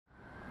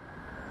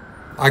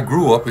I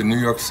grew up in New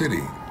York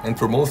City, and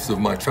for most of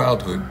my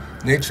childhood,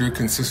 nature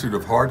consisted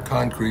of hard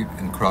concrete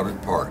and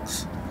crowded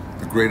parks.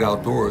 The great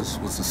outdoors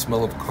was the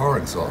smell of car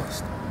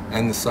exhaust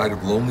and the sight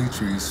of lonely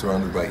trees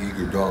surrounded by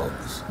eager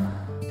dogs.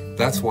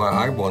 That's why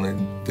I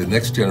wanted the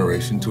next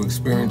generation to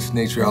experience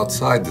nature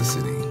outside the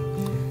city.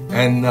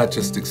 And not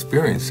just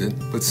experience it,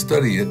 but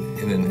study it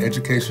in an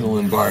educational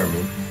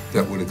environment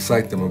that would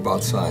excite them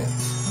about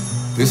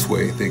science. This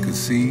way, they could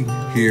see,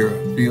 hear,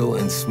 feel,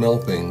 and smell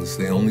things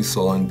they only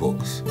saw in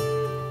books.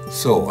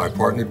 So I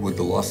partnered with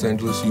the Los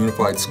Angeles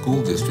Unified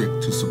School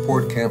District to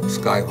support Camp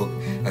Skyhook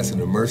as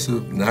an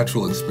immersive,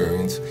 natural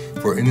experience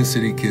for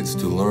inner-city kids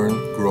to learn,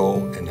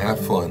 grow, and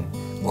have fun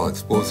while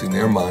exposing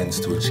their minds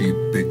to achieve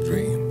big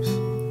dreams.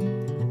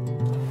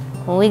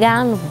 When we got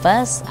on the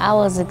bus, I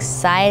was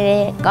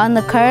excited. On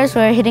the curves,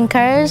 we were hitting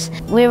curves.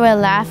 We were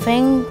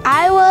laughing.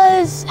 I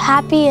was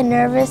happy and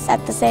nervous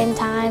at the same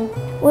time.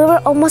 We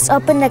were almost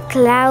up in the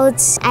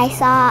clouds. I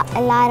saw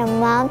a lot of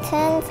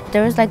mountains.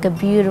 There was like a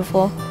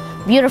beautiful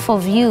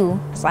view.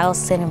 So I was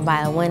sitting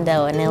by a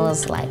window and it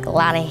was like a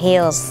lot of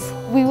hills.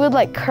 We would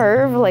like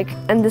curve,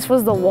 and this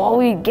was the wall.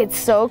 We'd get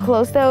so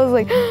close that I was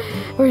like,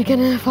 we're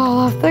gonna fall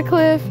off the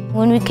cliff.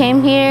 When we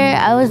came here,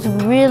 I was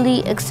really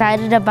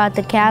excited about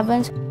the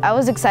cabins. I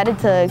was excited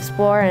to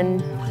explore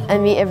and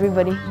meet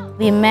everybody.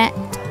 We met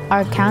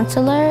our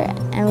counselor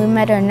and we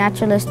met our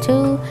naturalist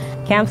too.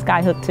 Camp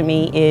Skyhook to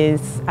me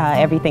is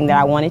everything that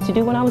I wanted to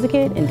do when I was a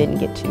kid and didn't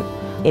get to.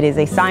 It is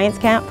a science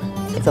camp,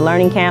 it's a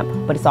learning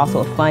camp, but it's also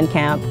a fun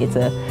camp. It's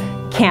a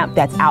camp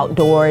that's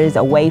outdoors,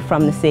 away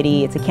from the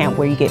city. It's a camp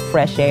where you get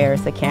fresh air.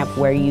 It's a camp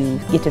where you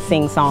get to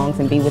sing songs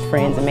and be with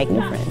friends and make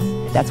new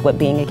friends. That's what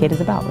being a kid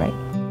is about, right?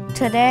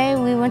 Today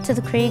we went to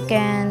the creek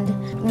and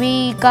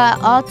we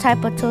got all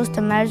type of tools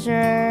to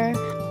measure.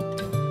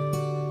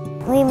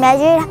 We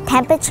measured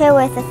temperature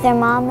with a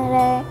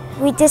thermometer.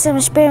 We did some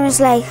experiments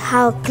like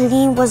how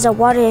clean was the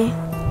water.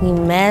 We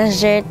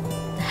measured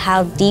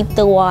how deep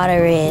the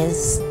water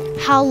is.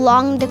 How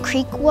long the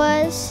creek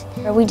was.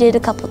 We did a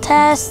couple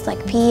tests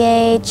like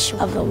pH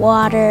of the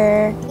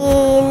water. We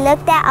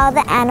looked at all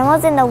the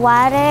animals in the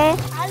water.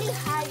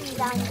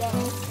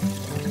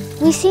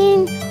 We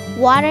seen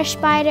water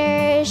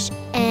spiders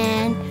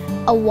and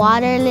a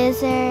water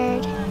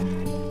lizard.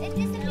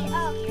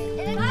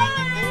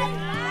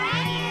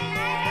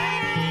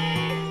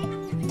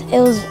 It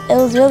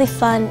was really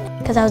fun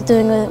because I was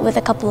doing it with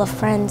a couple of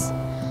friends.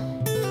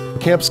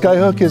 Camp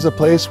Skyhook is a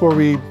place where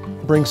we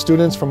bring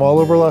students from all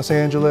over Los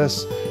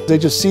Angeles. They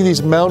just see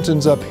these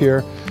mountains up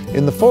here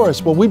in the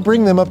forest. Well, we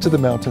bring them up to the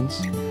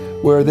mountains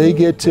where they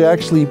get to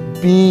actually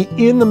be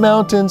in the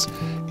mountains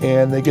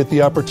and they get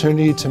the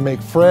opportunity to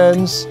make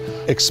friends,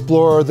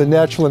 explore the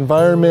natural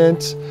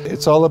environment.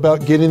 It's all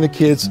about getting the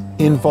kids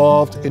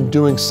involved in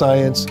doing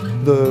science.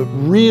 The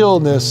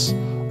realness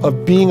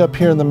of being up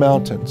here in the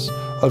mountains,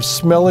 of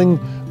smelling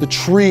the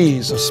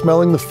trees, of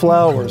smelling the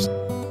flowers,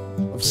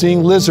 of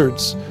seeing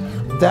lizards.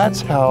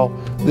 That's how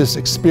this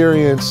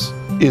experience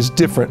is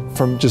different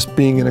from just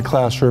being in a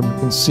classroom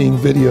and seeing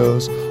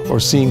videos or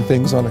seeing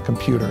things on a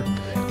computer.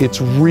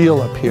 It's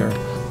real up here.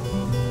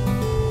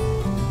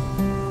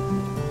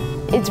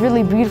 It's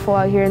really beautiful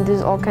out here and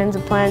there's all kinds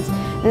of plants.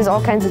 There's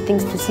all kinds of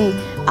things to see.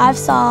 I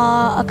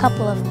saw a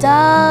couple of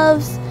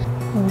doves.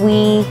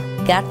 We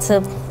got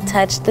to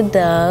touch the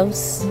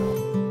doves.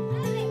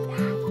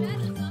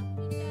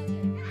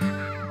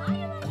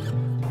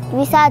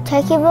 We saw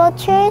turkey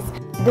vultures.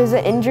 There's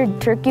an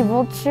injured turkey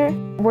vulture.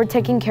 We're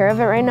taking care of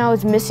it right now.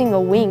 It's missing a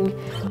wing.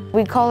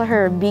 We call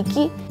her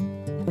Beaky.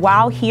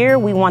 While here,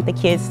 we want the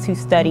kids to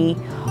study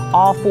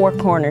all four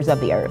corners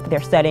of the earth.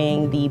 They're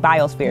studying the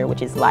biosphere,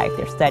 which is life.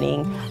 They're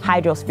studying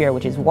hydrosphere,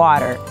 which is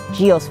water,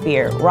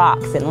 geosphere,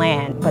 rocks and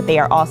land, but they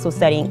are also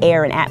studying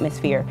air and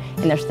atmosphere,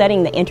 and they're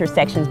studying the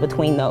intersections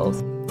between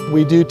those.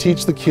 We do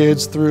teach the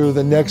kids through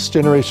the next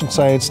generation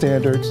science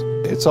standards.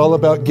 It's all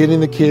about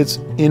getting the kids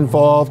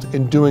involved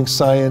in doing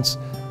science,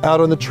 out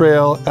on the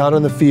trail, out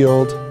on the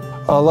field.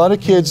 A lot of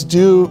kids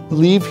do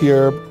leave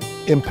here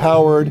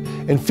empowered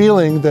and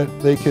feeling that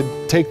they could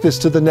take this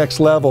to the next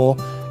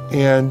level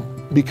and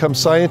become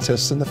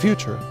scientists in the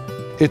future.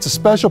 It's a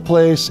special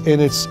place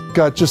and it's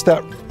got just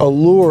that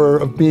allure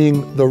of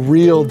being the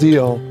real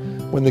deal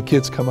when the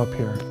kids come up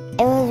here.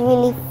 It was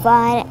really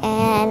fun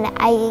and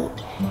I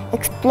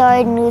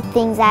explored new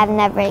things I've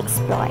never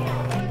explored.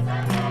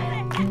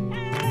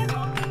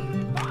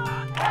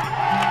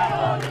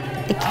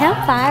 The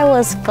campfire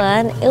was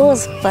fun. It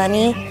was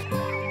funny.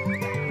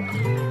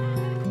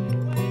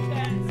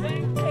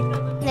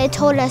 They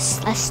told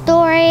us a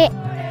story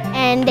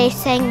and they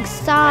sang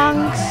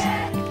songs.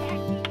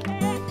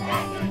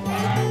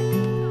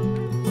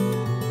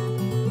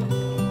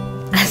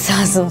 I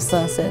saw some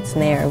sunsets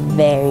and they are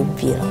very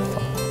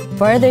beautiful. The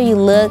further you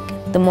look,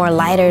 the more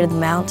lighter the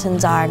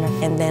mountains are,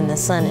 and then the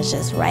sun is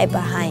just right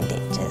behind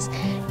it, just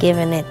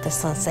giving it the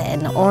sunset.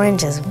 And the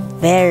orange is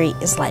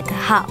it's like a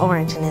hot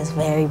orange and it's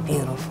very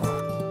beautiful.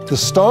 The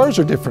stars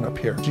are different up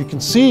here. You can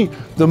see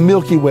the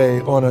Milky Way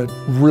on a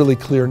really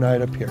clear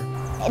night up here.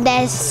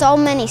 There's so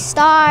many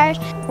stars.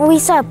 We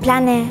saw a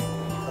planet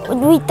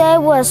We thought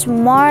it was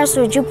Mars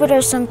or Jupiter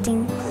or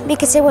something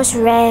because it was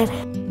red.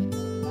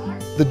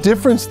 The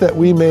difference that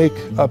we make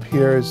up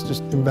here is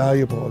just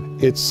invaluable.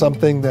 It's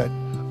something that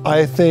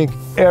I think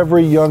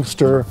every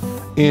youngster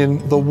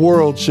in the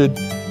world should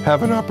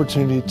have an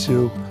opportunity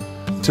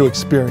to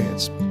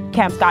experience.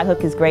 Camp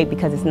Skyhook is great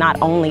because it's not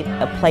only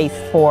a place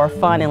for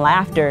fun and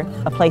laughter,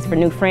 a place for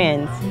new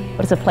friends,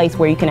 but it's a place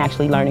where you can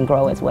actually learn and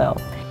grow as well.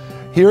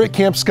 Here at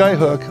Camp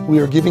Skyhook, we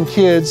are giving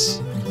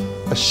kids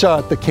a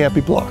shot that can't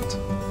be blocked.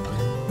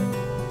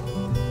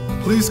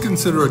 Please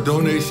consider a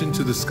donation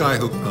to the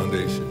Skyhook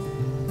Foundation.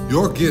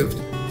 Your gift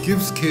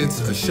gives kids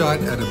a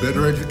shot at a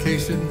better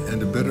education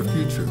and a better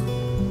future.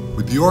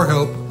 With your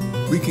help,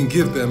 we can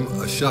give them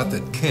a shot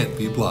that can't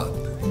be blocked.